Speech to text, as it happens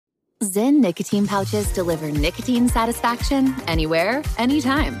Zyn nicotine pouches deliver nicotine satisfaction anywhere,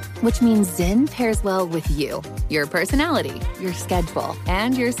 anytime, which means Zyn pairs well with you, your personality, your schedule,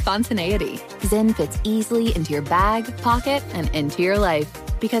 and your spontaneity. Zyn fits easily into your bag, pocket, and into your life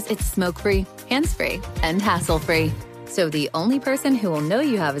because it's smoke-free, hands-free, and hassle-free. So the only person who will know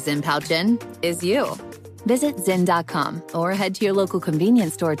you have a Zyn pouch in is you. Visit Zyn.com or head to your local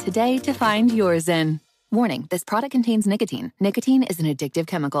convenience store today to find your Zyn. Warning, this product contains nicotine. Nicotine is an addictive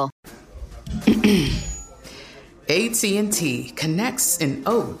chemical. AT&T connects an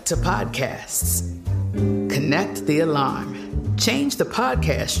ode to podcasts. Connect the alarm. Change the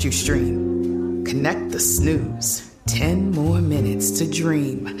podcast you stream. Connect the snooze. 10 more minutes to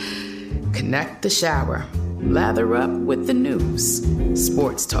dream. Connect the shower. Lather up with the news.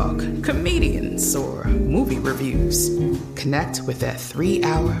 Sports talk, comedians, or movie reviews. Connect with that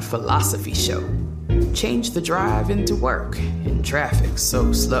 3-hour philosophy show. Change the drive into work in traffic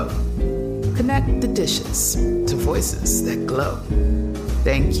so slow. Connect the dishes to voices that glow.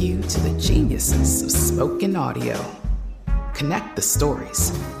 Thank you to the geniuses of spoken audio. Connect the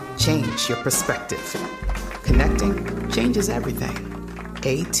stories. Change your perspective. Connecting changes everything.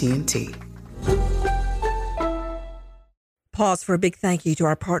 AT&T. Pause for a big thank you to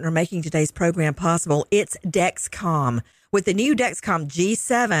our partner making today's program possible. It's Dexcom. With the new Dexcom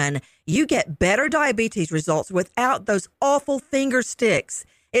G7, you get better diabetes results without those awful finger sticks.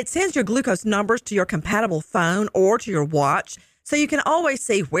 It sends your glucose numbers to your compatible phone or to your watch, so you can always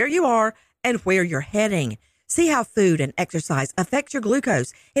see where you are and where you're heading. See how food and exercise affect your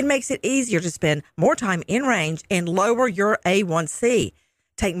glucose. It makes it easier to spend more time in range and lower your A1C.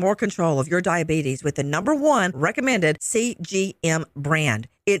 Take more control of your diabetes with the #1 recommended CGM brand.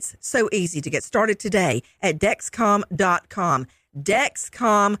 It's so easy to get started today at Dexcom.com.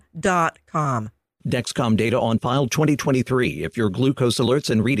 Dexcom.com. Dexcom data on file 2023. If your glucose alerts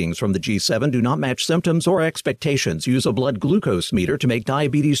and readings from the G7 do not match symptoms or expectations, use a blood glucose meter to make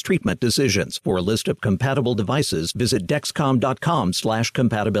diabetes treatment decisions. For a list of compatible devices, visit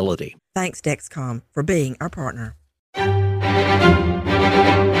Dexcom.com/compatibility. Thanks, Dexcom, for being our partner.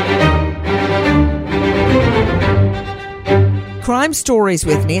 Crime Stories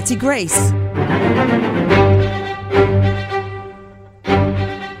with Nancy Grace.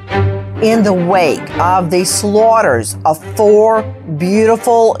 In the wake of the slaughters of 4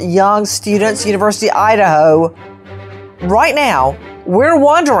 beautiful young students, University of Idaho, right now, we're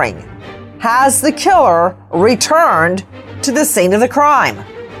wondering, has the killer returned to the scene of the crime?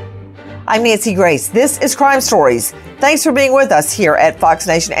 I'm Nancy Grace. This is Crime Stories. Thanks for being with us here at Fox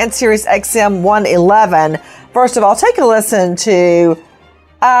Nation and Sirius XM 111. First of all, take a listen to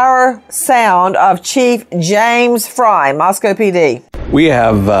our sound of Chief James Fry, Moscow PD. We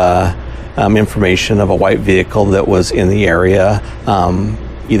have information of a white vehicle that was in the area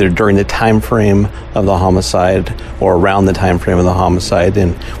either during the time frame of the homicide or around the time frame of the homicide,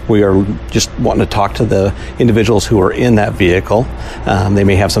 and we are just wanting to talk to the individuals who are in that vehicle. They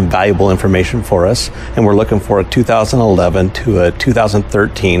may have some valuable information for us, and we're looking for a 2011 to a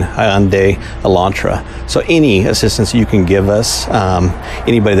 2013 Hyundai Elantra. So any assistance you can give us,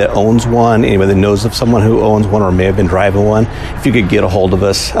 anybody that owns one, anybody that knows of someone who owns one or may have been driving one, if you could get a hold of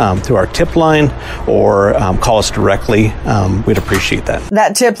us through our tip line or call us directly, we'd appreciate that.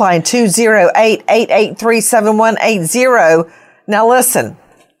 That tip line, 208-883-7180. Now listen,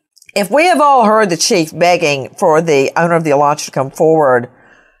 if we have all heard the chief begging for the owner of the Elantra to come forward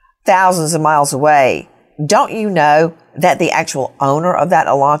thousands of miles away, don't you know that the actual owner of that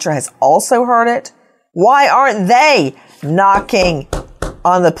Elantra has also heard it? Why aren't they knocking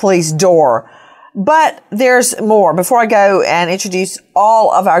on the police door? But there's more. Before I go and introduce all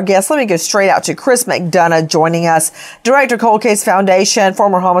of our guests, let me go straight out to Chris McDonough joining us, Director, Cold Case Foundation,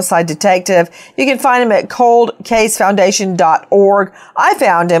 former homicide detective. You can find him at coldcasefoundation.org. I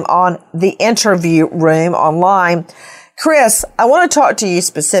found him on the interview room online. Chris, I want to talk to you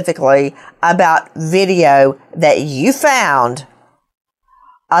specifically about video that you found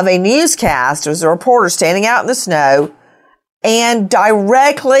of a newscast. There was a reporter standing out in the snow, and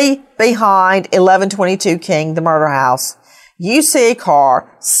directly behind 1122 King, the murder house, you see a car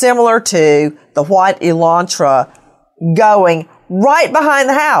similar to the white Elantra going right behind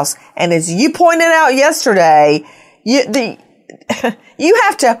the house. And as you pointed out yesterday, you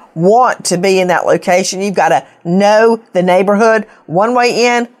have to want to be in that location. You've got to know the neighborhood, one way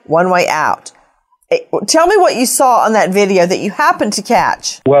in, one way out. Tell me what you saw on that video that you happened to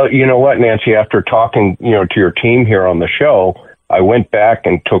catch. Well, you know what, Nancy, after talking, to your team here on the show, I went back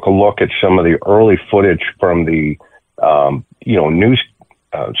and took a look at some of the early footage from the, news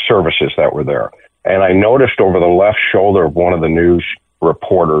services that were there. And I noticed over the left shoulder of one of the news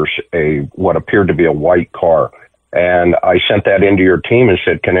reporters what appeared to be a white car. And I sent that into your team and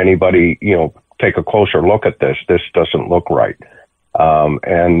said, can anybody, take a closer look at this? This doesn't look right.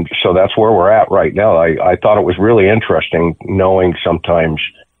 And so that's where we're at right now. I thought it was really interesting knowing sometimes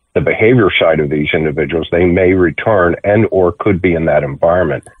the behavior side of these individuals. They may return and or could be in that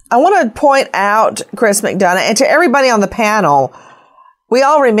environment. I want to point out, Chris McDonough, and to everybody on the panel, we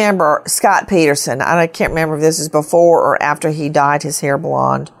all remember Scott Peterson. I can't remember if this is before or after he dyed his hair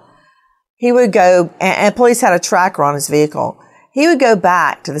blonde. He would go, and police had a tracker on his vehicle. He would go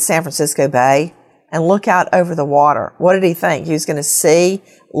back to the San Francisco Bay and look out over the water. What did he think? He was going to see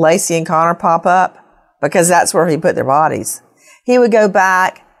Lacey and Connor pop up? Because that's where he put their bodies. He would go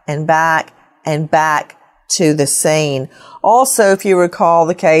back and back and back to the scene. Also, if you recall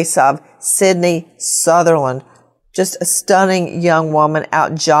the case of Sydney Sutherland, just a stunning young woman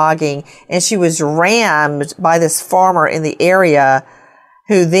out jogging, and she was rammed by this farmer in the area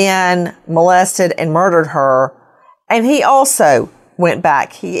who then molested and murdered her. And he also went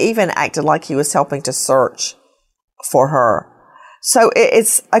back. He even acted like he was helping to search for her. So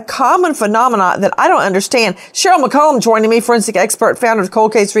it's a common phenomenon that I don't understand. Cheryl McCollum joining me, forensic expert, founder of the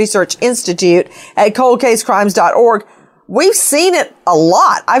Cold Case Research Institute at coldcasecrimes.org. We've seen it a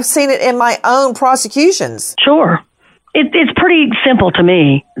lot. I've seen it in my own prosecutions. Sure. It's pretty simple to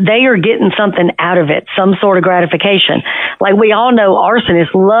me. They are getting something out of it, some sort of gratification. Like we all know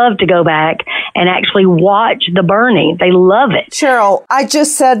arsonists love to go back and actually watch the burning. They love it. Cheryl, I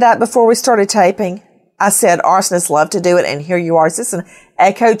just said that before we started taping. I said arsonists love to do it, and here you are. Is this an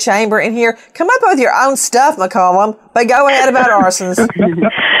echo chamber in here? Come up with your own stuff, McCollum, but go ahead about arsons.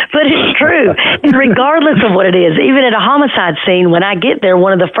 But it's true. And regardless of what it is, even at a homicide scene, when I get there,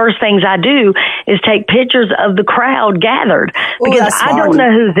 one of the first things I do is take pictures of the crowd gathered. Because I don't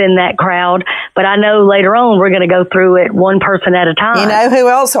know who's in that crowd, but I know later on we're going to go through it one person at a time. You know who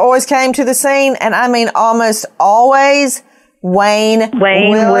else always came to the scene? And I mean almost always? Wayne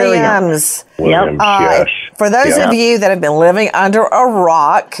Williams. Williams, yes. For those of you that have been living under a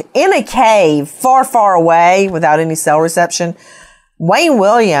rock in a cave far, far away without any cell reception, Wayne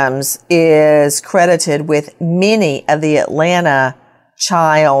Williams is credited with many of the Atlanta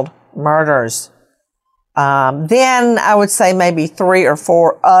child murders. Then I would say maybe 3 or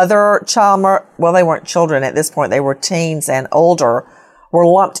 4 other well, they weren't children at this point. They were teens and older, were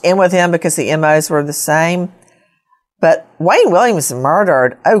lumped in with him because the MOs were the same. But Wayne Williams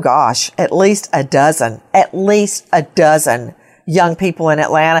murdered, at least a dozen young people in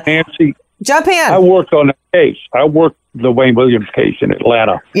Atlanta. Nancy, jump in. I worked on a case. I worked the Wayne Williams case in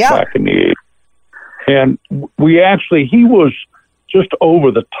Atlanta back in the 80s. And he was just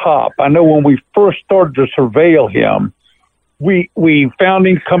over the top. I know when we first started to surveil him, we found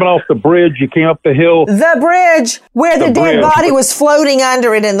him coming off the bridge. He came up the hill. The bridge where the dead body was floating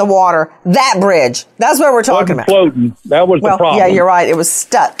under it in the water. That bridge. That's what we're talking about. Floating. That was the problem. Yeah, you're right. It was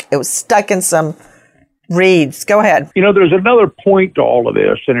stuck. It was stuck in some reeds. Go ahead. There's another point to all of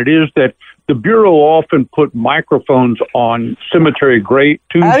this, and it is that the Bureau often put microphones on cemetery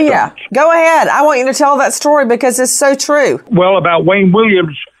tombstones. Oh, yeah. Go ahead. I want you to tell that story because it's so true. Well, about Wayne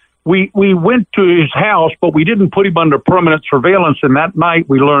Williams, we went to his house, but we didn't put him under permanent surveillance. And that night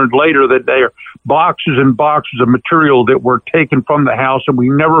we learned later that there are boxes and boxes of material that were taken from the house, and we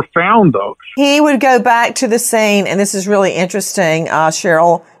never found those. He would go back to the scene, and this is really interesting,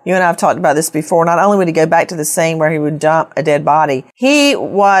 Cheryl. You and I have talked about this before. Not only would he go back to the scene where he would dump a dead body, he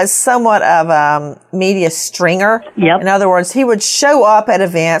was somewhat of a media stringer. Yep. In other words, he would show up at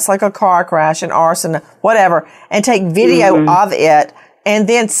events like a car crash, an arson, whatever, and take video of it and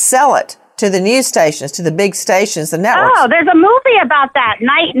then sell it to the news stations, to the big stations, the networks. Oh, there's a movie about that,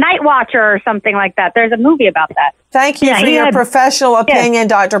 Night Watcher or something like that. There's a movie about that. Thank you for your professional opinion,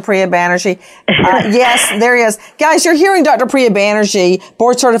 Dr. Priya Banerjee. Yes, there he is. Guys, you're hearing Dr. Priya Banerjee,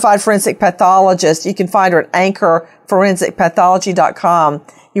 board-certified forensic pathologist. You can find her at anchorforensicpathology.com.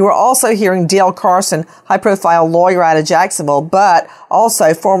 You are also hearing Dale Carson, high-profile lawyer out of Jacksonville, but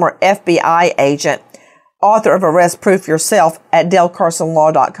also former FBI agent, author of Arrest Proof Yourself at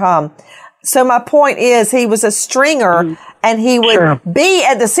DaleCarsonLaw.com. So my point is he was a stringer and he would be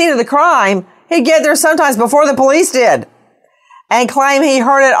at the scene of the crime. He'd get there sometimes before the police did and claim he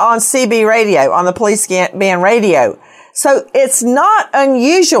heard it on CB radio, on the police band radio. So it's not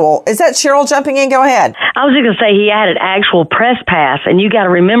unusual. Is that Cheryl jumping in? Go ahead. I was just going to say he had an actual press pass, and you got to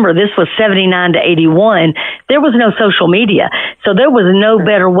remember this was 79 to 81. There was no social media, so there was no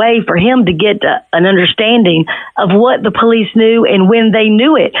better way for him to get an understanding of what the police knew and when they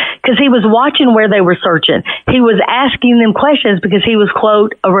knew it, because he was watching where they were searching. He was asking them questions because he was,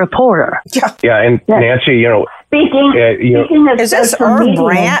 quote, a reporter. Yeah, and Nancy, Speaking of is this Irv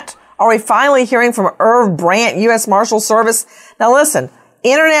Brandt? Are we finally hearing from Irv Brandt, U.S. Marshal Service? Now listen,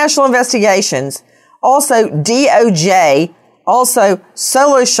 international investigations, also DOJ, also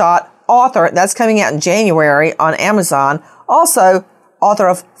Solo Shot, author, that's coming out in January on Amazon, also author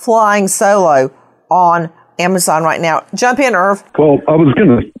of Flying Solo on Amazon right now. Jump in, Irv. Well, I was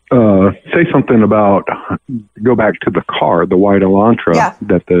going to say something about, go back to the car, the white Elantra,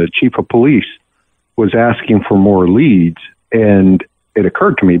 that the chief of police was asking for more leads, and it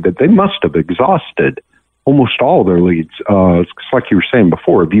occurred to me that they must have exhausted almost all their leads. It's like you were saying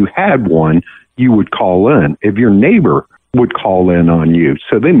before, if you had one, you would call in. If your neighbor would call in on you.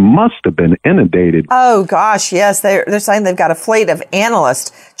 So they must have been inundated. Oh, gosh, yes. They're saying they've got a fleet of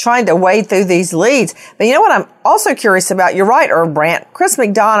analysts trying to wade through these leads. But you know what I'm also curious about? You're right, Irv Brandt. Chris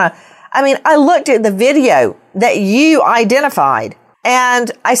McDonough, I looked at the video that you identified,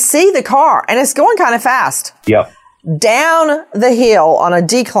 and I see the car, and it's going kind of fast. Yep. Down the hill on a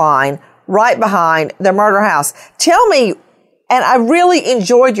decline right behind the murder house. Tell me, and I really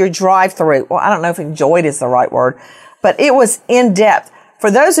enjoyed your drive-through. Well, I don't know if enjoyed is the right word, but it was in depth.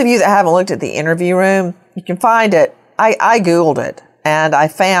 For those of you that haven't looked at the interview room, you can find it. I Googled it, and I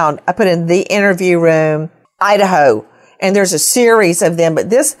put in the interview room, Idaho, and there's a series of them,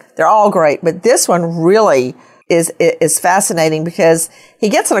 but they're all great, but this one really is fascinating because he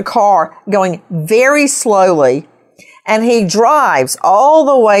gets in a car going very slowly, and he drives all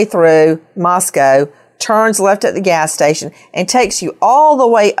the way through Moscow, turns left at the gas station, and takes you all the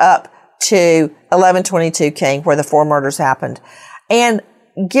way up to 1122 King, where the 4 murders happened, and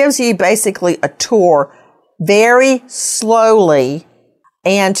gives you basically a tour very slowly.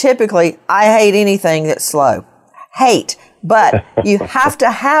 And typically, I hate anything that's slow. But you have to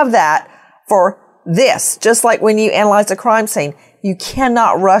have that for this. Just like when you analyze a crime scene, you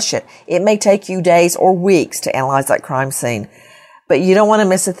cannot rush it. It may take you days or weeks to analyze that crime scene, but you don't want to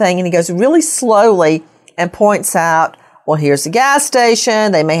miss a thing. And he goes really slowly and points out, well, here's the gas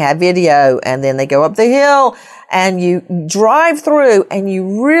station. They may have video, and then they go up the hill, and you drive through and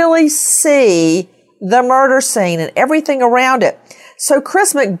you really see the murder scene and everything around it. So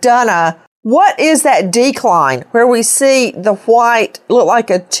Chris McDonough, what is that decline where we see the white, look like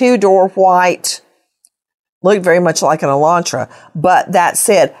a 2-door white, look very much like an Elantra, but that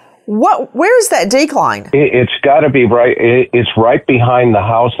said, where's that decline? It's got to be right. It's right behind the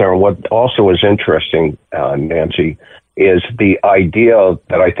house there. What also is interesting, Nancy, is the idea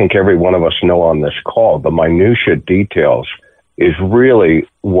that I think every one of us know on this call, the minutia details, is really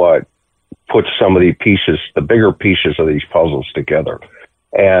what puts some of the pieces, the bigger pieces of these puzzles together.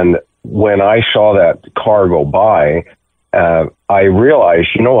 And when I saw that car go by, I realized,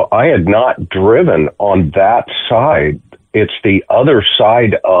 I had not driven on that side. It's the other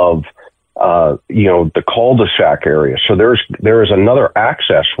side of, the cul-de-sac area. So there is another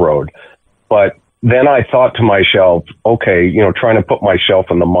access road. But then I thought to myself, okay, trying to put myself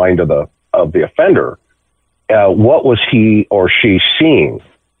in the mind of the offender, what was he or she seeing?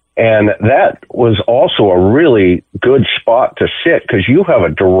 And that was also a really good spot to sit, because you have a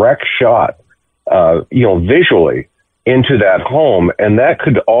direct shot, visually into that home. And that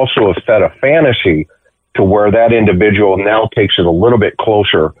could also have fed a fantasy to where that individual now takes it a little bit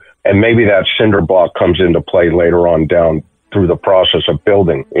closer. And maybe that cinder block comes into play later on down through the process of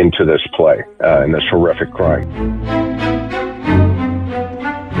building into this play and this horrific crime.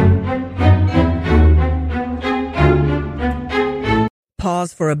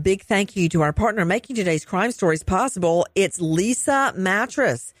 Pause for a big thank you to our partner making today's crime stories possible. It's Leesa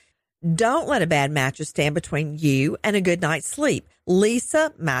Mattress. Don't let a bad mattress stand between you and a good night's sleep.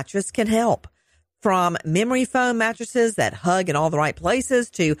 Leesa Mattress can help. From memory foam mattresses that hug in all the right places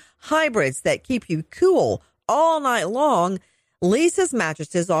to hybrids that keep you cool all night long, Leesa's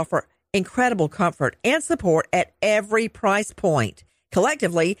mattresses offer incredible comfort and support at every price point.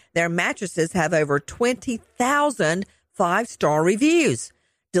 Collectively, their mattresses have over 20,000 5-star reviews.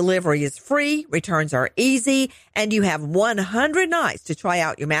 Delivery is free, returns are easy, and you have 100 nights to try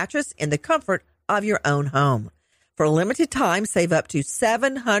out your mattress in the comfort of your own home. For a limited time, save up to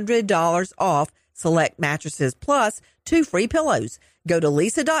 $700 off select mattresses plus 2 free pillows. Go to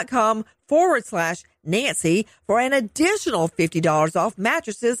Leesa.com/Nancy for an additional $50 off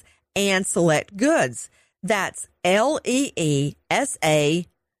mattresses and select goods. That's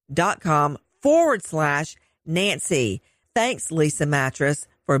LEESA.com/Nancy. Thanks, Leesa Mattress,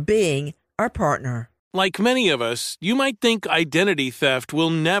 for being our partner. Like many of us, you might think identity theft will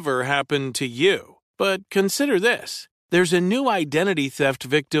never happen to you. But consider this. There's a new identity theft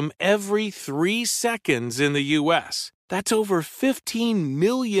victim every 3 seconds in the U.S. That's over 15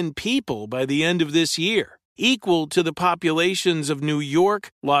 million people by the end of this year, equal to the populations of New York,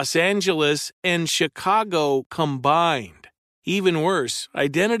 Los Angeles, and Chicago combined. Even worse,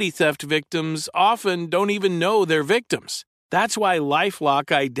 identity theft victims often don't even know they're victims. That's why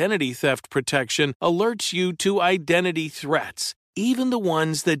LifeLock Identity Theft Protection alerts you to identity threats, even the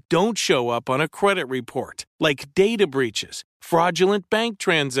ones that don't show up on a credit report, like data breaches, fraudulent bank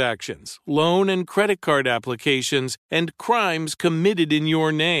transactions, loan and credit card applications, and crimes committed in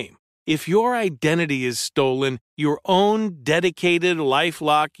your name. If your identity is stolen, your own dedicated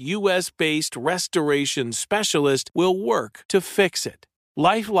LifeLock U.S.-based restoration specialist will work to fix it.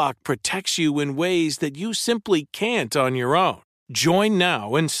 LifeLock protects you in ways that you simply can't on your own. Join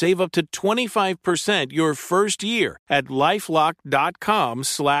now and save up to 25% your first year at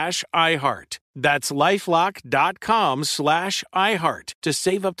LifeLock.com/iHeart. That's LifeLock.com/iHeart to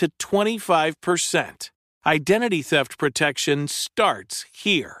save up to 25%. Identity theft protection starts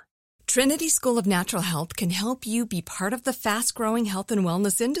here. Trinity School of Natural Health can help you be part of the fast-growing health and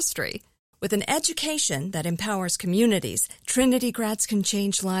wellness industry. With an education that empowers communities, Trinity grads can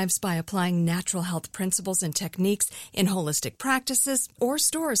change lives by applying natural health principles and techniques in holistic practices or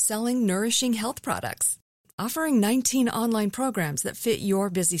stores selling nourishing health products. Offering 19 online programs that fit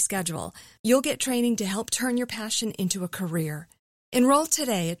your busy schedule, you'll get training to help turn your passion into a career. Enroll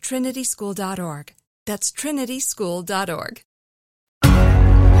today at trinityschool.org. That's trinityschool.org.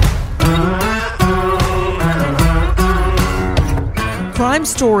 Crime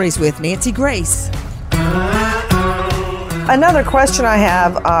Stories with Nancy Grace. Another question I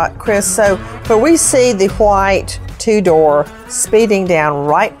have, Chris. So, when we see the white two-door speeding down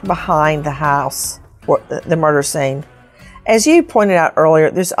right behind the house, the murder scene, as you pointed out earlier,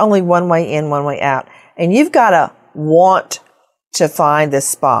 there's only one way in, one way out. And you've got to want to find this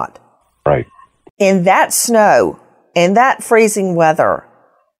spot. Right. In that snow, in that freezing weather,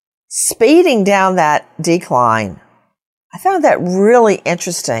 speeding down that decline, I found that really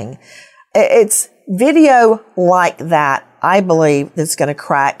interesting. It's video like that, I believe, that's going to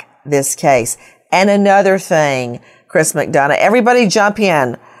crack this case. And another thing, Chris McDonough, everybody jump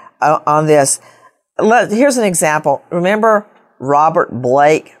in on this. Here's an example. Remember Robert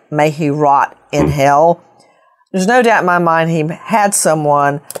Blake? May he rot in hell. There's no doubt in my mind he had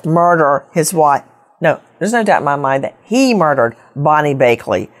someone murder his wife. No, there's no doubt in my mind that he murdered Bonnie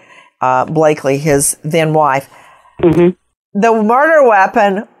Blakely, his then wife. Mm-hmm. The murder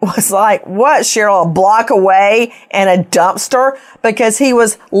weapon was like, what, Cheryl, a block away and a dumpster? Because he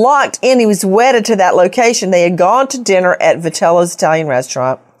was locked in. He was wedded to that location. They had gone to dinner at Vitello's Italian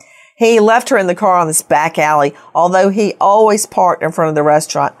restaurant. He left her in the car on this back alley, although he always parked in front of the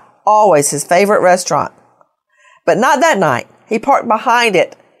restaurant. Always his favorite restaurant. But not that night. He parked behind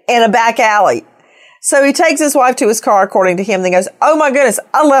it in a back alley. So he takes his wife to his car, according to him, and goes, oh my goodness,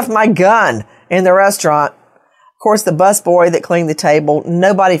 I left my gun in the restaurant. Of course, the busboy that cleaned the table,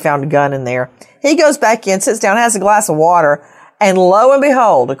 nobody found a gun in there. He goes back in, sits down, has a glass of water, and lo and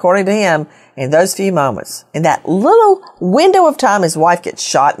behold, according to him, in those few moments, in that little window of time, his wife gets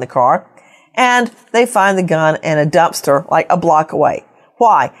shot in the car, and they find the gun in a dumpster like a block away.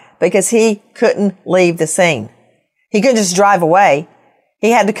 Why? Because he couldn't leave the scene. He couldn't just drive away. He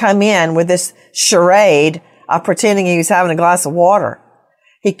had to come in with this charade of pretending he was having a glass of water.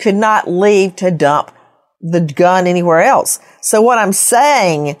 He could not leave to dump the gun anywhere else. So what I'm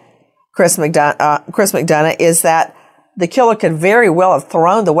saying, Chris McDonough, is that the killer could very well have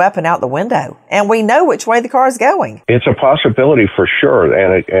thrown the weapon out the window, and we know which way the car is going. It's a possibility for sure,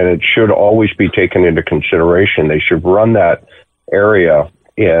 and it should always be taken into consideration. They should run that area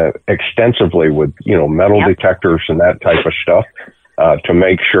extensively with metal detectors and that type of stuff to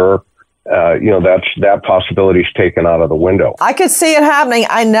make sure that possibility is taken out of the window. I could see it happening.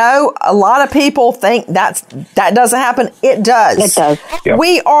 I know a lot of people think that doesn't happen. It does. It does. Yep.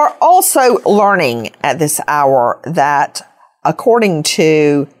 We are also learning at this hour that, according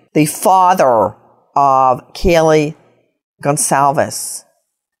to the father of Kelly Gonsalves,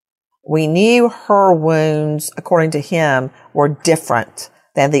 we knew her wounds, according to him, were different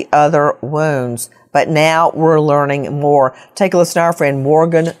than the other wounds. But now we're learning more. Take a listen to our friend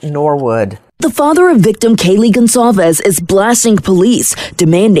Morgan Norwood. The father of victim Kaylee Goncalves is blasting police,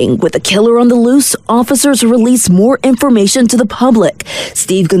 demanding with the killer on the loose, officers release more information to the public.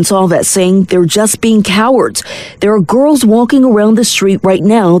 Steve Goncalves saying they're just being cowards. There are girls walking around the street right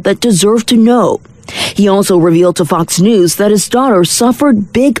now that deserve to know. He also revealed to Fox News that his daughter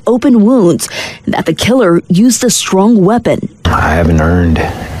suffered big open wounds and that the killer used a strong weapon. I haven't earned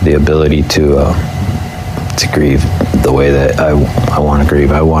the ability to grieve the way that I want to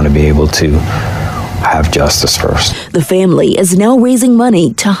grieve. I want to be able to have justice first. The family is now raising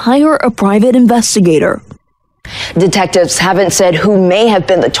money to hire a private investigator. Detectives haven't said who may have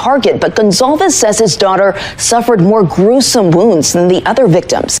been the target, but Goncalves says his daughter suffered more gruesome wounds than the other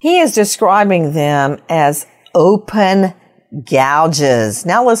victims. He is describing them as open gouges.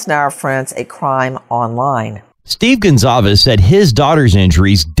 Now listen to our friends at Crime Online. Steve Goncalves said his daughter's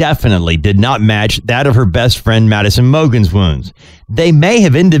injuries definitely did not match that of her best friend Madison Mogen's wounds. They may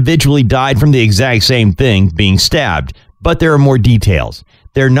have individually died from the exact same thing, being stabbed, but there are more details.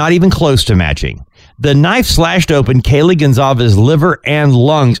 They're not even close to matching. The knife slashed open Kaylee Goncalves' liver and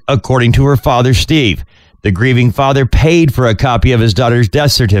lungs, according to her father, Steve. The grieving father paid for a copy of his daughter's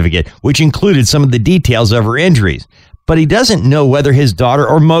death certificate, which included some of the details of her injuries. But he doesn't know whether his daughter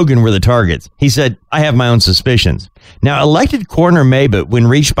or Mogen were the targets. He said, I have my own suspicions. Now, elected Coroner Mabut, when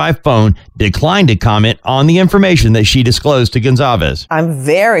reached by phone, declined to comment on the information that she disclosed to Goncalves. I'm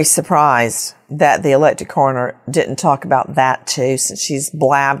very surprised that the elected coroner didn't talk about that too, since she's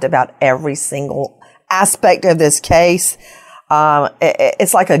blabbed about every single aspect of this case.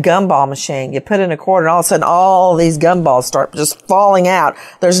 It's like a gumball machine. You put in a quarter and all of a sudden all these gumballs start just falling out.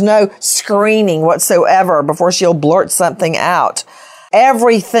 There's no screening whatsoever before she'll blurt something out.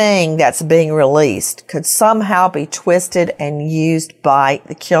 Everything that's being released could somehow be twisted and used by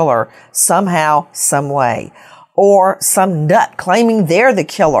the killer somehow, some way, or some nut claiming they're the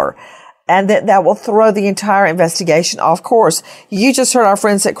killer. And that will throw the entire investigation off course. You just heard our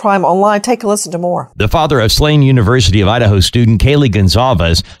friends at Crime Online. Take a listen to more. The father of slain University of Idaho student Kaylee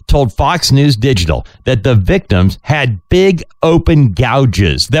Goncalves told Fox News Digital that the victims had big open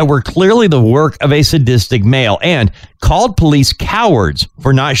gouges that were clearly the work of a sadistic male, and called police cowards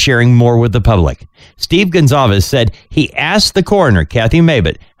for not sharing more with the public. Steve Goncalves said he asked the coroner, Kathy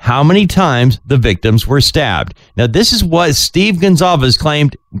Mabut, how many times the victims were stabbed. Now, this is what Steve Goncalves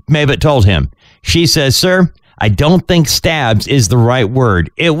claimed Mabut told him. She says, sir, I don't think stabs is the right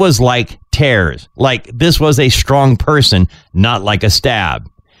word. It was like tears, like this was a strong person, not like a stab.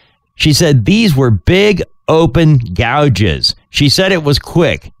 She said these were big open gouges. She said it was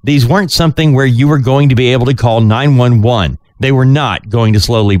quick. These weren't something where you were going to be able to call 911. They were not going to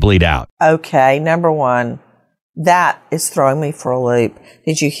slowly bleed out. Okay, number one, that is throwing me for a loop.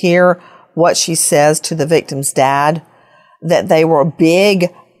 Did you hear what she says to the victim's dad? That they were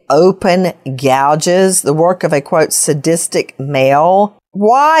big, open gouges, the work of a, quote, sadistic male.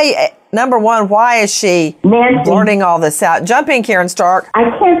 Why, number one, why is she blurting all this out? Jump in, Karen Stark. I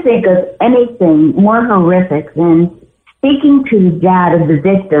can't think of anything more horrific than speaking to the dad of the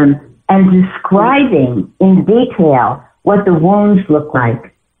victim and describing in detail what the wounds look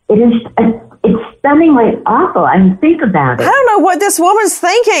like. It's stunningly awful. I mean, think about it. I don't know what this woman's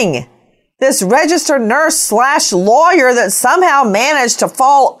thinking. This registered nurse / lawyer that somehow managed to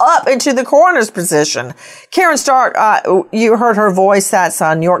fall up into the coroner's position. Karen Stark, you heard her voice. That's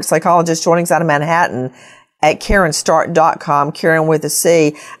a New York psychologist joining us out of Manhattan at KarenStark.com, Karen with a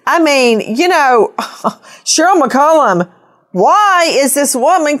C. I mean, you know, Cheryl McCollum, why is this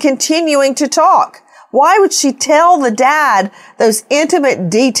woman continuing to talk? Why would she tell the dad those intimate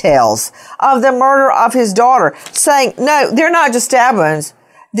details of the murder of his daughter, saying, no, they're not just stab wounds.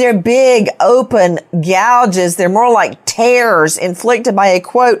 They're big, open gouges. They're more like tears inflicted by a,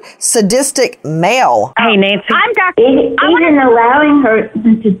 quote, sadistic male. Hey, Nancy. Even allowing her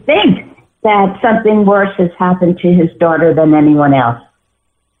to think that something worse has happened to his daughter than anyone else.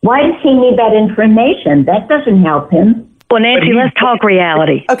 Why does he need that information? That doesn't help him. Well, Nancy, let's talk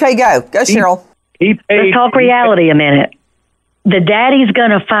reality. Okay, go. Go, Cheryl. Let's talk reality a minute. The daddy's going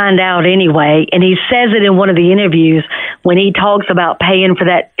to find out anyway, and he says it in one of the interviews when he talks about paying for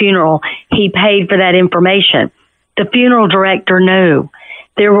that funeral. He paid for that information. The funeral director knew.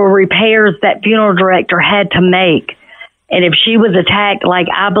 There were repairs that funeral director had to make. And if she was attacked like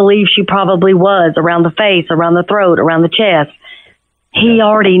I believe she probably was, around the face, around the throat, around the chest, he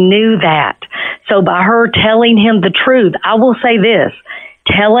already knew that. So by her telling him the truth, I will say this,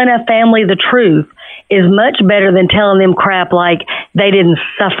 telling a family the truth is much better than telling them crap like they didn't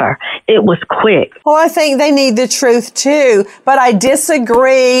suffer. It was quick. Well, I think they need the truth too, but I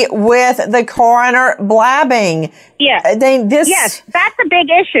disagree with the coroner blabbing. Yeah. Yes, that's a big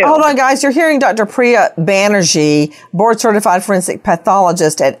issue. Hold on, guys. You're hearing Dr. Priya Banerjee, board-certified forensic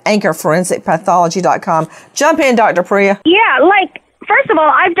pathologist at anchorforensicpathology.com. Jump in, Dr. Priya. Yeah, first of all,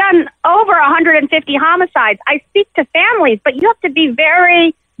 I've done over 150 homicides. I speak to families, but you have to be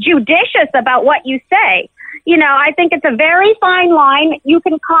very judicious about what you say. I think it's a very fine line. You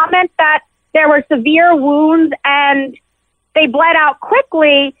can comment that there were severe wounds and they bled out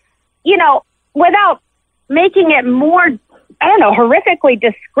quickly, without making it more, horrifically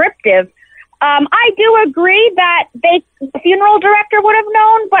descriptive. I do agree that the funeral director would have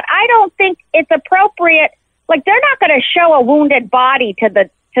known, but I don't think it's appropriate. They're not going to show a wounded body to the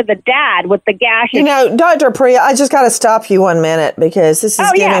dad with the gashes. Dr. Priya, I just got to stop you 1 minute because this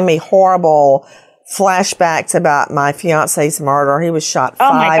is giving me horrible flashbacks about my fiance's murder. He was shot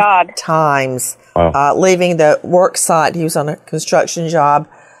 5 times, leaving the work site. He was on a construction job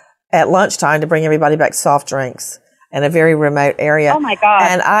at lunchtime to bring everybody back soft drinks in a very remote area. Oh, my God.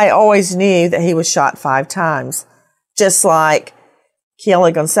 And I always knew that he was shot 5 times, just like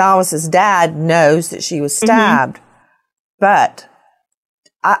Kelly Gonzalez's dad knows that she was stabbed. Mm-hmm. But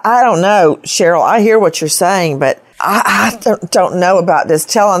I don't know, Cheryl. I hear what you're saying, but I don't know about this.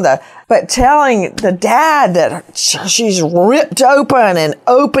 Telling the dad that she's ripped open and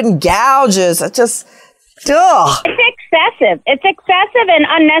open gouges, it just, ugh. It's excessive. It's excessive and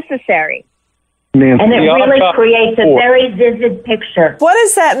unnecessary. And it really creates a very vivid picture. What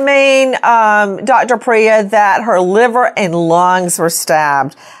does that mean, Dr. Priya, that her liver and lungs were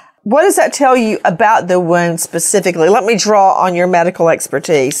stabbed? What does that tell you about the wound specifically? Let me draw on your medical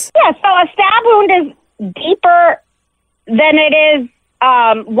expertise. Yeah, so a stab wound is deeper than it is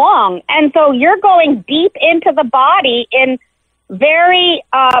long. And so you're going deep into the body in very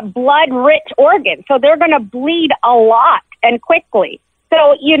blood-rich organs. So they're going to bleed a lot and quickly.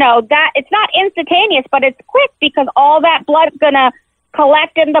 So, that it's not instantaneous, but it's quick because all that blood's going to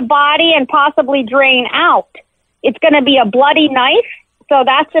collect in the body and possibly drain out. It's going to be a bloody knife. So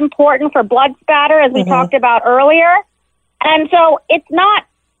that's important for blood spatter, as we talked about earlier. And so it's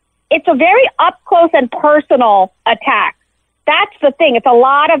a very up close and personal attack. That's the thing. It's a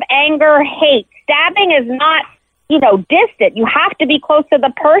lot of anger, hate. Stabbing is not, distant. You have to be close to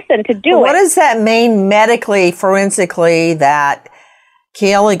the person to do it. What does that mean medically, forensically, that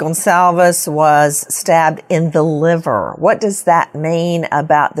Kelly Gonzalez was stabbed in the liver? What does that mean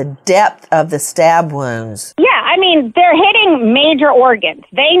about the depth of the stab wounds? Yeah, they're hitting major organs.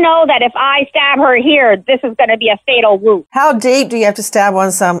 They know that if I stab her here, this is going to be a fatal wound. How deep do you have to stab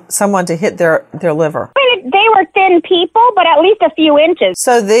someone to hit their liver? They were thin people, but at least a few inches.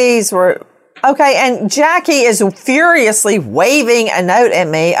 So these were... Okay, and Jackie is furiously waving a note at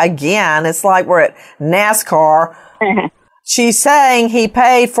me again. It's like we're at NASCAR. She's saying he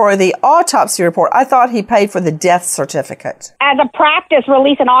paid for the autopsy report. I thought he paid for the death certificate. As a practice,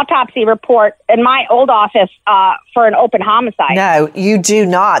 release an autopsy report in my old office for an open homicide. No, you do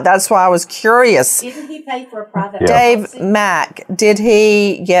not. That's why I was curious. Didn't he pay for a private Dave autopsy? Mack, did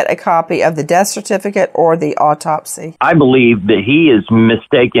he get a copy of the death certificate or the autopsy? I believe that he is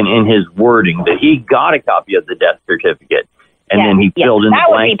mistaken in his wording, that he got a copy of the death certificate. And then he filled in the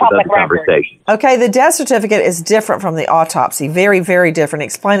blanks with the conversation. Okay, the death certificate is different from the autopsy. Very, very different.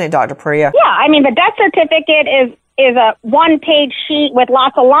 Explain it, Dr. Priya. Yeah, the death certificate is a one-page sheet with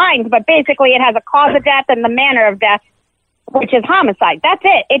lots of lines, but basically it has a cause of death and the manner of death, which is homicide. That's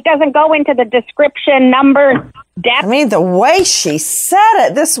it. It doesn't go into the description, numbers, depth. The way she said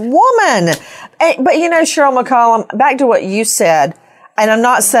it, this woman. But Cheryl McCollum, back to what you said, and I'm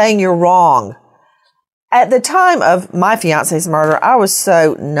not saying you're wrong. At the time of my fiance's murder, I was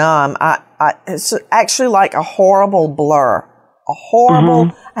so numb. It's actually like a horrible blur.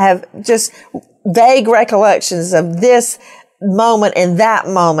 I have just vague recollections of this moment and that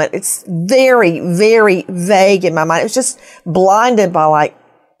moment. It's very, very vague in my mind. It was just blinded by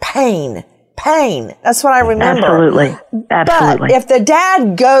pain. That's what I remember. Absolutely. But if the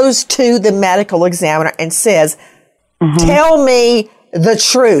dad goes to the medical examiner and says, tell me the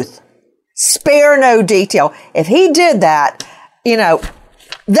truth, spare no detail. If he did that,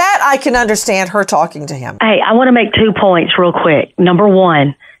 that I can understand her talking to him. Hey, I want to make 2 points real quick. Number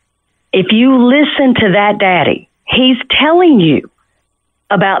one, if you listen to that daddy, he's telling you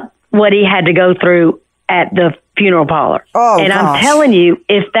about what he had to go through at the funeral parlor. Oh, and gosh. I'm telling you,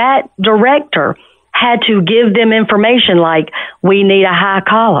 if that director had to give them information like, we need a high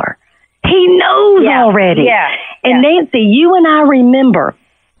collar, he knows already. Yeah. And Nancy, you and I remember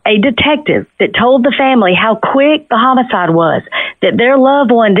a detective that told the family how quick the homicide was, that their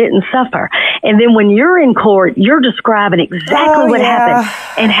loved one didn't suffer. And then when you're in court, you're describing exactly what happened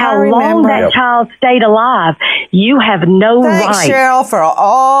and how long that child stayed alive. You have no right. Thanks, Cheryl, for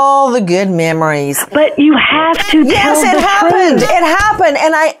all the good memories. But you have to tell the truth. It happened.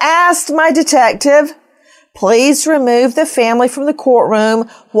 And I asked my detective, please remove the family from the courtroom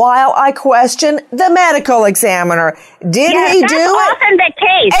while I question the medical examiner. Did he do it? That's often the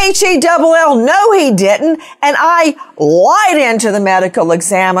case. H-E-double-L. No, he didn't. And I lied into the medical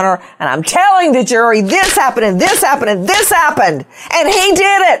examiner, and I'm telling the jury this happened and this happened and this happened. And he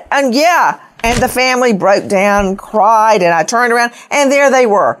did it. And and the family broke down and cried, and I turned around, and there they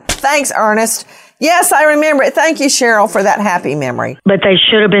were. Thanks, Ernest. Yes, I remember it. Thank you, Cheryl, for that happy memory. But they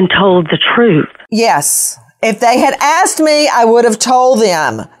should have been told the truth. Yes. If they had asked me, I would have told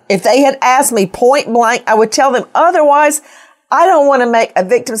them. If they had asked me point blank, I would tell them. Otherwise, I don't want to make a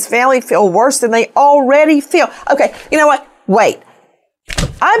victim's family feel worse than they already feel. Okay, you know what? Wait.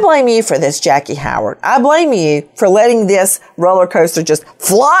 I blame you for this, Jackie Howard. I blame you for letting this roller coaster just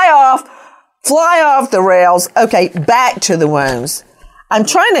fly off the rails. Okay, back to the wounds. I'm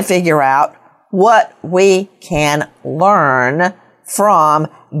trying to figure out what we can learn from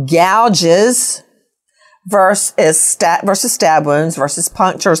gouges versus stab wounds versus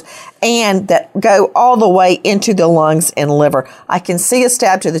punctures, and that go all the way into the lungs and liver. I can see a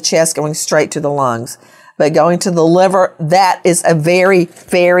stab to the chest going straight to the lungs, but going to the liver, that is a very,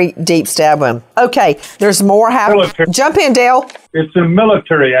 very deep stab wound. Okay, there's more happening. Jump in, Dale. It's a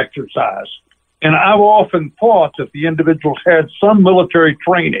military exercise, and I've often thought that the individuals had some military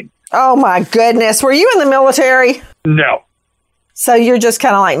training. Oh my goodness, were you in the military? No. So you're just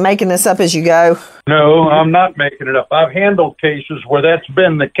kind of like making this up as you go? No, I'm not making it up. I've handled cases where that's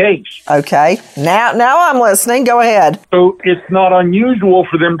been the case. Okay. Now I'm listening. Go ahead. So it's not unusual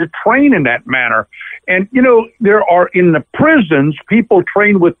for them to train in that manner. And, there are in the prisons, people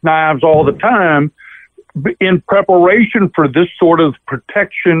train with knives all the time in preparation for this sort of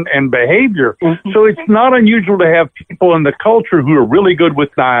protection and behavior. Mm-hmm. So it's not unusual to have people in the culture who are really good with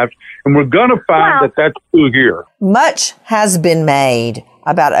knives, and we're going to find that that's true here. Much has been made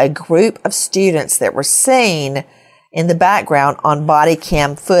about a group of students that were seen in the background on body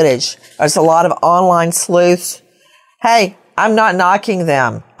cam footage. There's a lot of online sleuths. Hey, I'm not knocking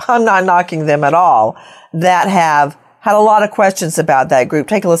them. I'm not knocking them at all, that have had a lot of questions about that group.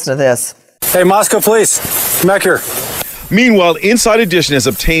 Take a listen to this. Hey, Moscow Police, come back here. Meanwhile, Inside Edition has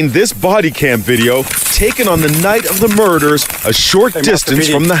obtained this body cam video taken on the night of the murders, a short distance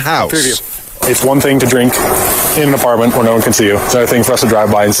from the house. It's one thing to drink in an apartment where no one can see you. It's another thing for us to drive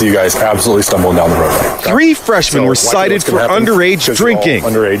by and see you guys absolutely stumbling down the road. 3 freshmen were cited for underage drinking.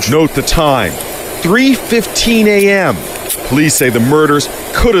 Note the time, 3:15 a.m. Police say the murders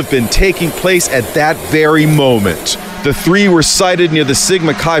could have been taking place at that very moment. The 3 were cited near the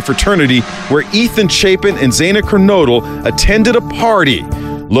Sigma Chi fraternity where Ethan Chapin and Zaina Kernodle attended a party.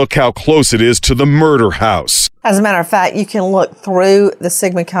 Look how close it is to the murder house. As a matter of fact, you can look through the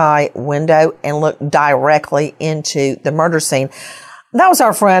Sigma Chi window and look directly into the murder scene. That was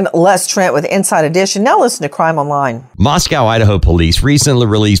our friend Les Trent with Inside Edition. Now listen to Crime Online. Moscow, Idaho police recently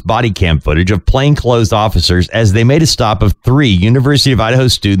released body cam footage of plainclothes officers as they made a stop of 3 University of Idaho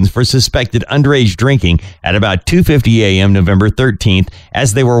students for suspected underage drinking at about 2:50 a.m. November 13th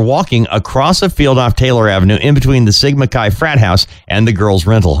as they were walking across a field off Taylor Avenue in between the Sigma Chi frat house and the girls'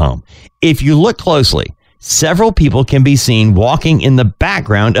 rental home. If you look closely, several people can be seen walking in the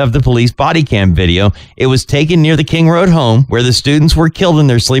background of the police body cam video. It was taken near the King Road home where the students were killed in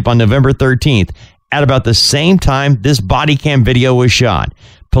their sleep on November 13th. At about the same time this body cam video was shot.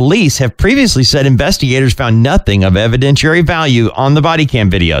 Police have previously said investigators found nothing of evidentiary value on the body cam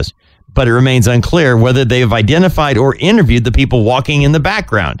videos, but it remains unclear whether they have identified or interviewed the people walking in the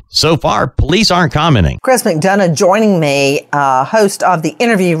background. So far, police aren't commenting. Chris McDonough joining me, host of The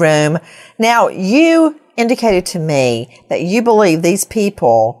Interview Room. Now, you indicated to me that you believe these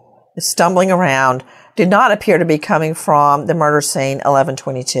people stumbling around did not appear to be coming from the murder scene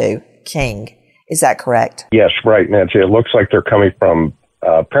 1122 King. Is that correct? Yes, right, Nancy. It looks like they're coming from,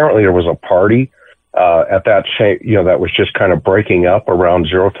 apparently there was a party at that same, that was just kind of breaking up around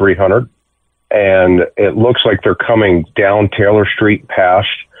 0300. And it looks like they're coming down Taylor Street past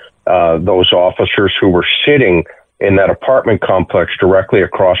those officers who were sitting in that apartment complex directly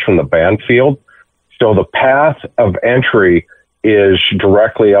across from the band field. So the path of entry is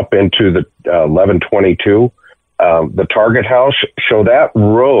directly up into the 1122, the target house. So that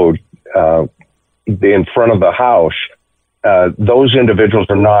road in front of the house, those individuals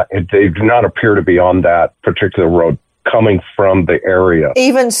they do not appear to be on that particular road coming from the area.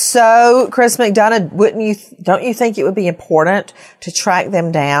 Even so, Chris McDonough, don't you think it would be important to track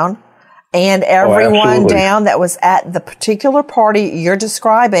them down and everyone down that was at the particular party you're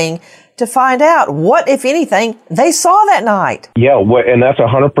describing to find out what, if anything, they saw that night? Yeah, and that's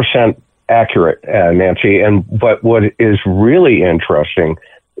 100% accurate, Nancy. But what is really interesting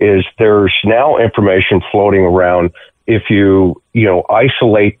is there's now information floating around. If you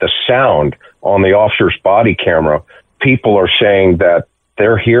isolate the sound on the officer's body camera, people are saying that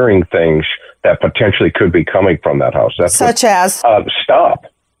they're hearing things that potentially could be coming from that house. That's such as stop.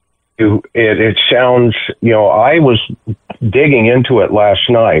 It sounds. I was digging into it last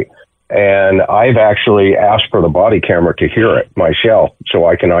night, and I've actually asked for the body camera to hear it myself, so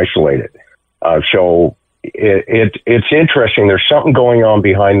I can isolate it. So it's interesting. There's something going on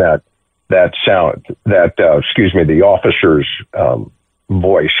behind that sound. The officer's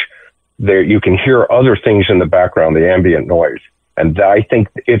voice. There, you can hear other things in the background, the ambient noise. And I think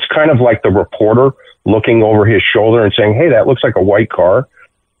it's kind of like the reporter looking over his shoulder and saying, hey, that looks like a white car.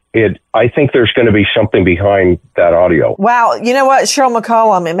 I think there's going to be something behind that audio. Wow. You know what, Cheryl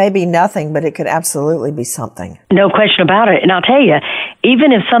McCollum, it may be nothing, but it could absolutely be something. No question about it. And I'll tell you,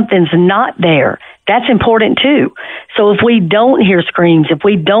 even if something's not there, that's important too. So if we don't hear screams, if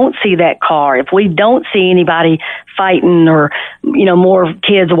we don't see that car, if we don't see anybody fighting or, more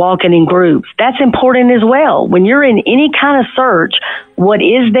kids walking in groups, that's important as well. When you're in any kind of search, what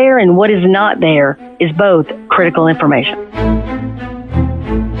is there and what is not there is both critical information.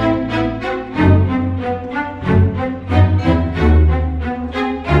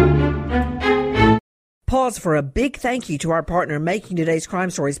 Pause for a big thank you to our partner making today's crime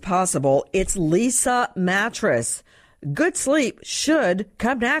stories possible. It's Leesa Mattress. Good sleep should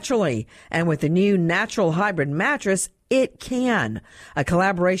come naturally. And with the new natural hybrid mattress, it can. A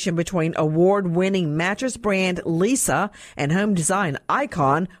collaboration between award-winning mattress brand Leesa and home design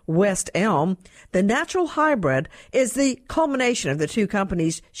icon West Elm, the natural hybrid is the culmination of the two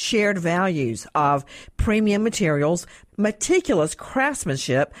companies' shared values of premium materials, meticulous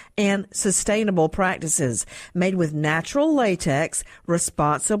craftsmanship, and sustainable practices. Made with natural latex,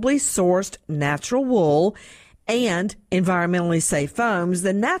 responsibly sourced natural wool, and environmentally safe foams,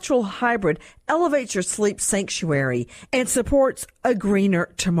 the natural hybrid elevates your sleep sanctuary and supports a greener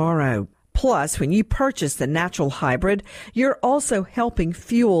tomorrow. Plus, when you purchase the natural hybrid, you're also helping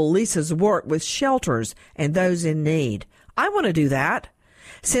fuel Leesa's work with shelters and those in need. I want to do that.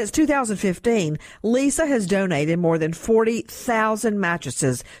 Since 2015, Leesa has donated more than 40,000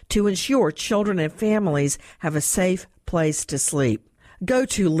 mattresses to ensure children and families have a safe place to sleep. Go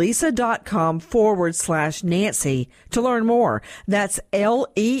to leesa.com/Nancy to learn more. That's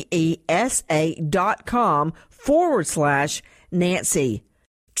LEESA.com/Nancy.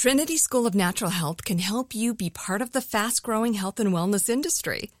 Trinity School of Natural Health can help you be part of the fast-growing health and wellness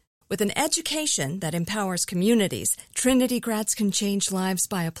industry. With an education that empowers communities, Trinity grads can change lives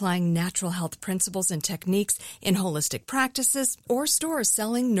by applying natural health principles and techniques in holistic practices or stores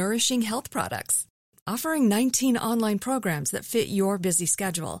selling nourishing health products. Offering 19 online programs that fit your busy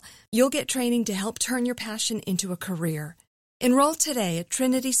schedule, you'll get training to help turn your passion into a career. Enroll today at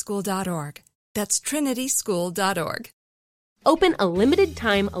trinityschool.org. That's trinityschool.org. Open a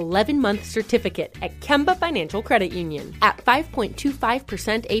limited-time 11-month certificate at Kemba Financial Credit Union. At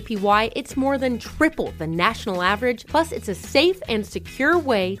 5.25% APY, it's more than triple the national average, plus it's a safe and secure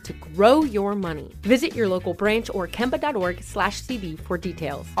way to grow your money. Visit your local branch or kemba.org/CD for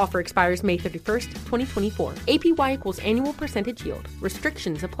details. Offer expires May 31st, 2024. APY equals annual percentage yield.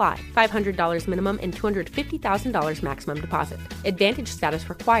 Restrictions apply. $500 minimum and $250,000 maximum deposit. Advantage status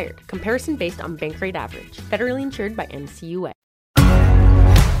required. Comparison based on bank rate average. Federally insured by NCUA.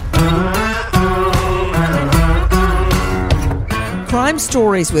 Crime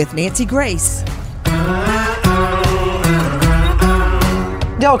Stories with Nancy Grace.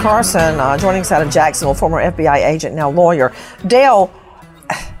 Dale Carson joining us out of Jacksonville, former FBI agent, now lawyer. Dale,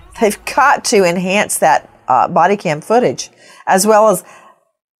 they've got to enhance that body cam footage, as well as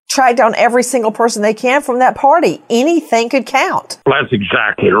track down every single person they can from that party. Anything could count. That's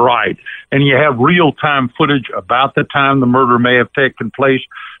exactly right. And you have real-time footage about the time the murder may have taken place.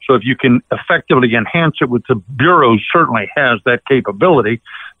 So if you can effectively enhance it, which the Bureau certainly has that capability,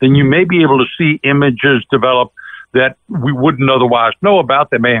 then you may be able to see images develop that we wouldn't otherwise know about.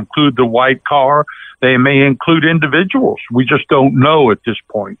 They may include the white car. They may include individuals. We just don't know at this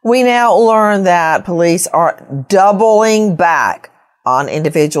point. We now learn that police are doubling back on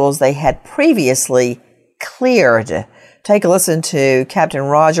individuals they had previously cleared. Take a listen to Captain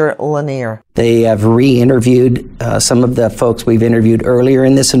Roger Lanier. They have re-interviewed some of the folks we've interviewed earlier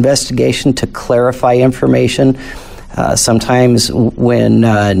in this investigation to clarify information. Sometimes when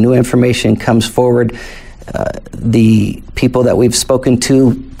new information comes forward, the people that we've spoken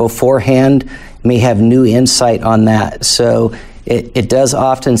to beforehand may have new insight on that. So it does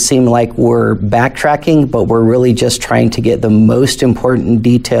often seem like we're backtracking, but we're really just trying to get the most important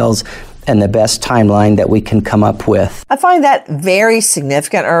details and the best timeline that we can come up with. I find that very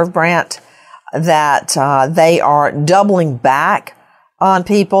significant, Irv Brandt, that they are doubling back on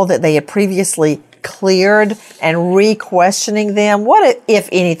people that they had previously cleared and re-questioning them. What, if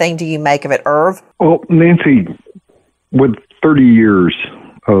anything, do you make of it, Irv? Well, Nancy, with 30 years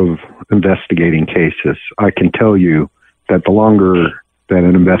of investigating cases, I can tell you that the longer that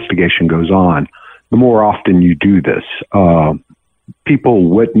an investigation goes on, the more often you do this.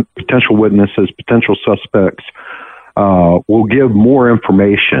 People, potential witnesses, potential suspects, will give more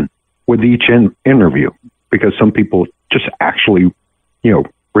information with each interview, because some people just actually,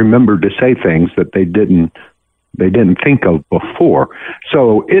 remember to say things that they didn't think of before.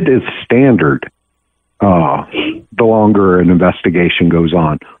 So it is standard, the longer an investigation goes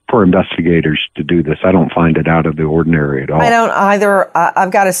on, for investigators to do this. I don't find it out of the ordinary at all. I don't either.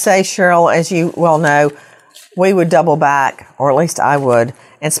 I've got to say, Cheryl, as you well know, we would double back, or at least I would,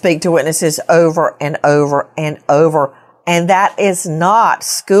 and speak to witnesses over and over and over. And that is not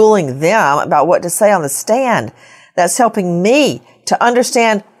schooling them about what to say on the stand. That's helping me to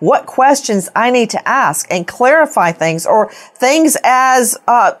understand what questions I need to ask and clarify things, or things, as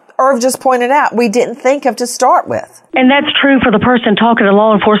Irv just pointed out, we didn't think of to start with. And that's true for the person talking to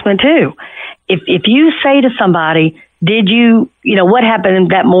law enforcement too. If you say to somebody, did you what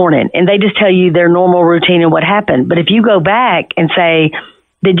happened that morning? And they just tell you their normal routine and what happened. But if you go back and say,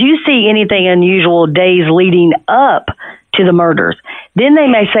 did you see anything unusual days leading up to the murders? Then they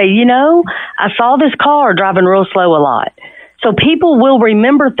may say, I saw this car driving real slow a lot. So people will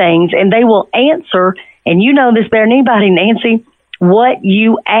remember things, and they will answer, and you know this better than anybody, Nancy, what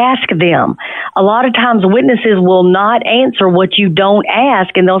you ask them. A lot of times witnesses will not answer what you don't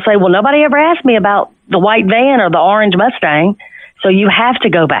ask, and they'll say, well, nobody ever asked me about the white van or the orange Mustang, so you have to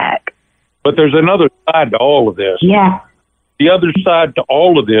go back. But there's another side to all of this. Yeah. The other side to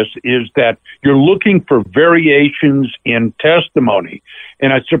all of this is that you're looking for variations in testimony.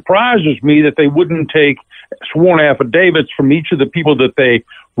 And it surprises me that they wouldn't take sworn affidavits from each of the people that they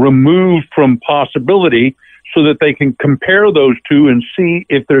removed from possibility, so that they can compare those two and see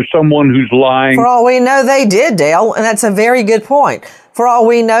if there's someone who's lying. For all we know, they did, Dale, and that's a very good point. For all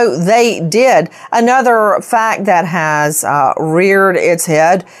we know, they did. Another fact that has reared its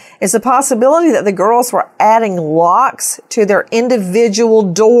head is the possibility that the girls were adding locks to their individual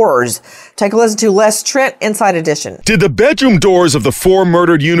doors. Take a listen to Les Trent, Inside Edition. Did the bedroom doors of the 4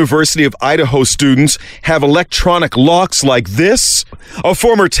 murdered University of Idaho students have electronic locks like this? A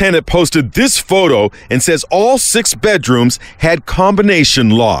former tenant posted this photo and says all 6 bedrooms had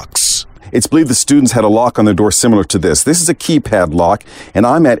combination locks. It's believed the students had a lock on their door similar to this. This is a keypad lock, and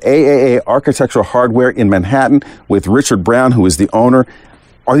I'm at AAA Architectural Hardware in Manhattan with Richard Brown, who is the owner.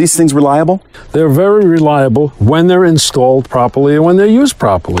 Are these things reliable? They're very reliable when they're installed properly and when they're used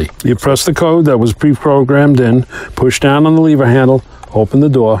properly. You press the code that was pre-programmed in, push down on the lever handle, open the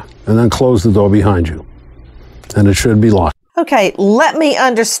door, and then close the door behind you. And it should be locked. Okay, let me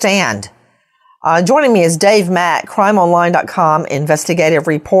understand. Joining me is Dave Mack, crimeonline.com investigative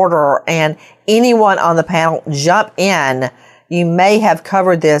reporter, and anyone on the panel, jump in. You may have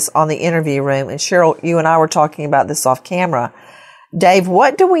covered this on the interview room, and Cheryl, you and I were talking about this off camera. Dave,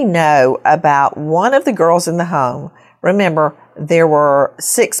 what do we know about one of the girls in the home? Remember, there were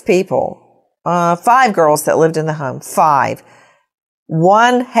 6 people, 5 girls that lived in the home, 5.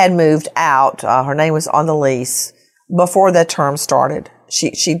 One had moved out. Her name was on the lease before the term started.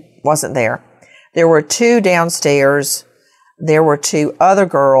 She wasn't there. There were 2 downstairs. There were 2 other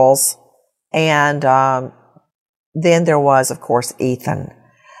girls. And then there was, of course, Ethan.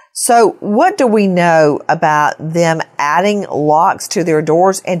 So what do we know about them adding locks to their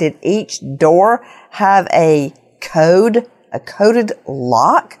doors? And did each door have a coded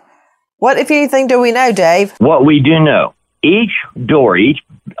lock? What, if anything, do we know, Dave? What we do know, each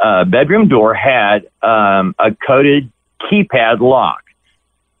bedroom door had a coded keypad lock.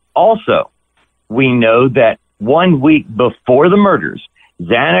 Also, we know that 1 week before the murders,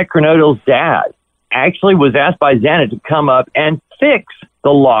 Xana Kernodle's dad actually was asked by Xana to come up and fix the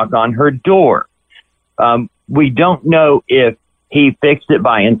lock on her door. We don't know if he fixed it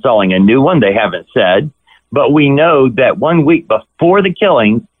by installing a new one. They haven't said. But we know that 1 week before the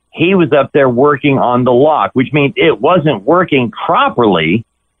killings, he was up there working on the lock, which means it wasn't working properly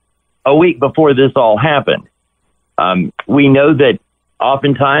a week before this all happened. We know that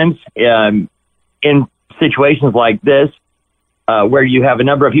oftentimes in situations like this, where you have a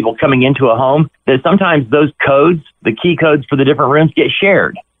number of people coming into a home, that sometimes those codes, the key codes for the different rooms, get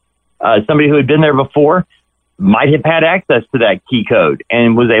shared. Somebody who had been there before might have had access to that key code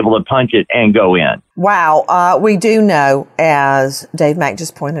and was able to punch it and go in. Wow. We do know, as Dave Mack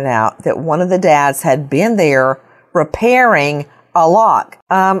just pointed out, that one of the dads had been there repairing a lock.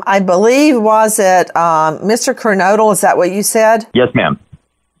 I believe, was it Mr. Kernodle? Is that what you said? Yes, ma'am.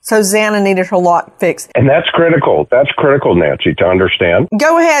 So Xana needed her lock fixed. And that's critical. That's critical, Nancy, to understand.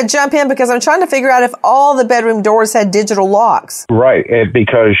 Go ahead, jump in, because I'm trying to figure out if all the bedroom doors had digital locks. Right,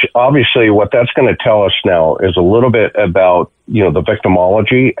 because obviously what that's going to tell us now is a little bit about, the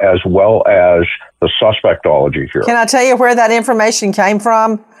victimology as well as the suspectology here. Can I tell you where that information came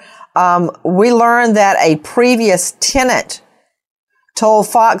from? We learned that a previous tenant told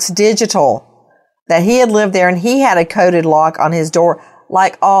Fox Digital that he had lived there and he had a coded lock on his door,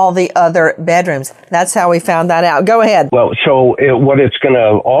 like all the other bedrooms. That's how we found that out. Go ahead. Well, so what it's going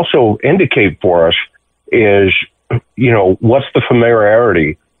to also indicate for us is, what's the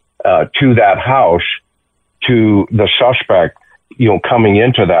familiarity to that house, to the suspect, coming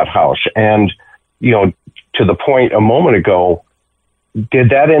into that house. And, to the point a moment ago, did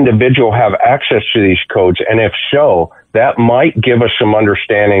that individual have access to these codes? And if so, that might give us some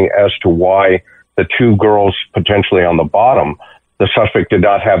understanding as to why the two girls potentially on the bottom, the suspect did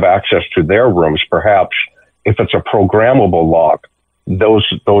not have access to their rooms. Perhaps if it's a programmable lock, those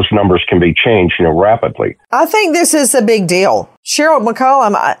numbers can be changed, rapidly. I think this is a big deal. Cheryl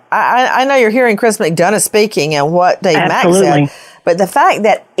McCollum, I know you're hearing Chris McDonough speaking and what Dave Mack said, but the fact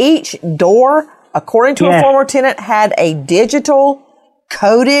that each door, according to a former tenant, had a digital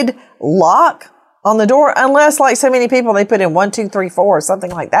coded lock on the door, unless, like so many people, they put in 1, 2, 3, 4 or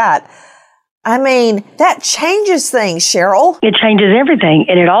something like that. I mean, that changes things, Cheryl. It changes everything.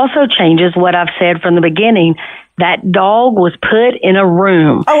 And it also changes what I've said from the beginning. That dog was put in a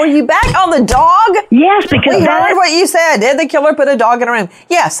room. Oh, are you back on the dog? Yes, because we heard what you said. Did the killer put a dog in a room?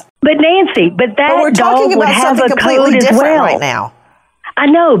 Yes. But Nancy, we're talking about something completely different right now. I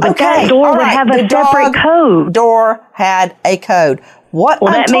know, but that door would have a separate code. Door had a code. What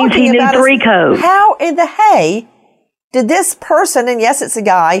well, I'm that means talking he knew about 3 is codes. How in the hay did this person, and yes, it's a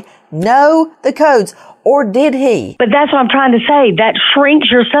guy, know the codes? Or did he? But that's what I'm trying to say. That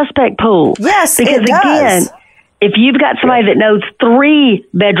shrinks your suspect pool. Yes, because it does. Again, if you've got somebody that knows 3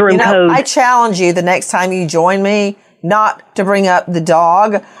 bedroom codes. I challenge you the next time you join me not to bring up the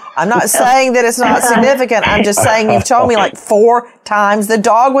dog. I'm not saying that it's not significant. I'm just saying you've told me like 4 times the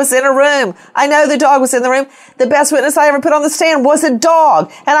dog was in a room. I know the dog was in the room. The best witness I ever put on the stand was a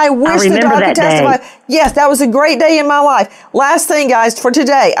dog. And I wish the dog could testify. Yes, that was a great day in my life. Last thing, guys, for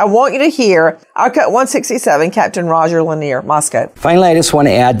today, I want you to hear our Cut 167, Captain Roger Lanier, Moscow. Finally, I just want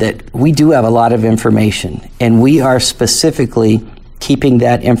to add that we do have a lot of information, and we are specifically keeping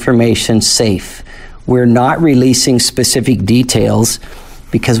that information safe. We're not releasing specific details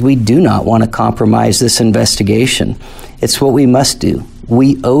because we do not want to compromise this investigation. It's what we must do.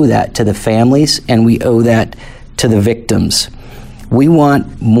 We owe that to the families, and we owe that to the victims. We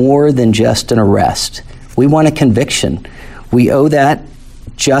want more than just an arrest. We want a conviction. We owe that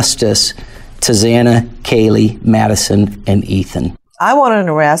justice to Xana, Kaylee, Madison, and Ethan. I want an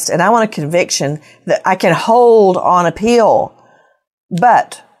arrest, and I want a conviction that I can hold on appeal.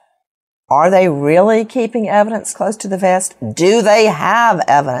 But are they really keeping evidence close to the vest? Do they have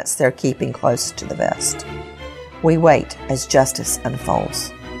evidence they're keeping close to the vest? We wait as justice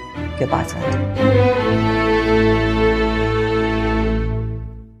unfolds. Goodbye, friend.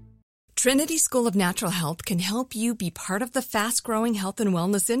 Trinity School of Natural Health can help you be part of the fast-growing health and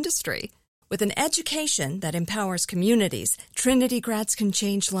wellness industry. With an education that empowers communities, Trinity grads can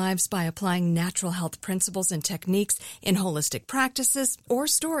change lives by applying natural health principles and techniques in holistic practices or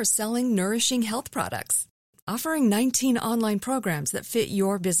stores selling nourishing health products. Offering 19 online programs that fit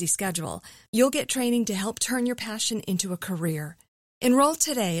your busy schedule, you'll get training to help turn your passion into a career. Enroll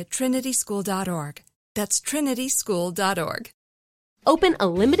today at trinityschool.org. That's trinityschool.org. Open a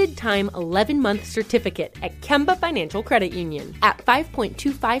limited-time 11-month certificate at Kemba Financial Credit Union. At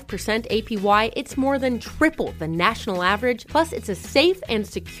 5.25% APY, it's more than triple the national average, plus it's a safe and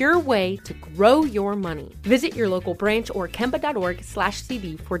secure way to grow your money. Visit your local branch or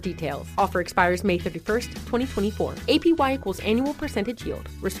kemba.org/cd for details. Offer expires May 31st, 2024. APY equals annual percentage yield.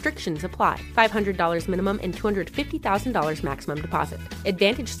 Restrictions apply. $500 minimum and $250,000 maximum deposit.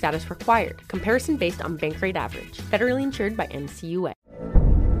 Advantage status required. Comparison based on bank rate average. Federally insured by NCUA.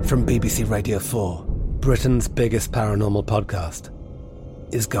 From BBC Radio 4, Britain's biggest paranormal podcast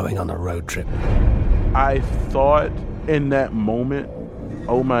is going on a road trip. I thought in that moment,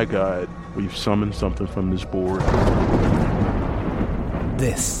 oh my God, We've summoned something from this board.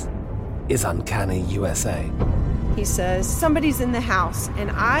 This is Uncanny USA. He says, somebody's in the house, and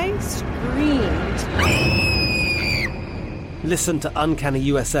I screamed. Listen to Uncanny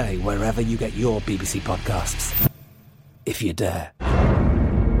USA wherever you get your BBC podcasts, if you dare.